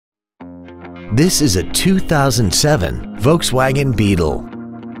This is a 2007 Volkswagen Beetle.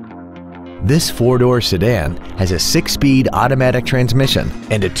 This four-door sedan has a 6-speed automatic transmission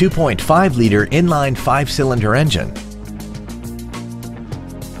and a 2.5-liter inline 5-cylinder engine.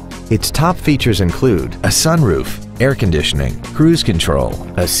 Its top features include a sunroof, air conditioning, cruise control,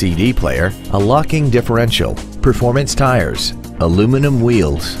 a CD player, a locking differential, performance tires, aluminum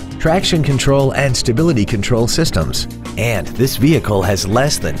wheels, traction control and stability control systems, and this vehicle has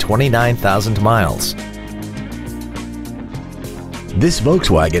less than 29,000 miles. This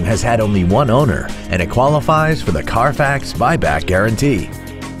Volkswagen has had only one owner and it qualifies for the Carfax buyback guarantee.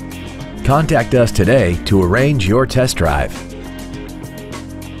 Contact us today to arrange your test drive.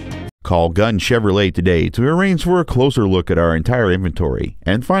 Call Gunn Chevrolet today to arrange for a closer look at our entire inventory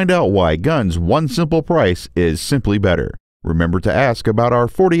and find out why Gunn's one simple price is simply better. Remember to ask about our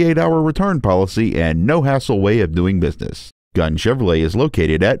 48-hour return policy and no-hassle way of doing business. Gunn Chevrolet is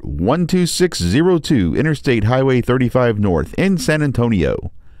located at 12602 Interstate Highway 35 North in San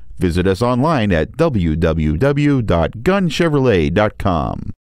Antonio. Visit us online at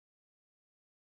www.gunnchevrolet.com.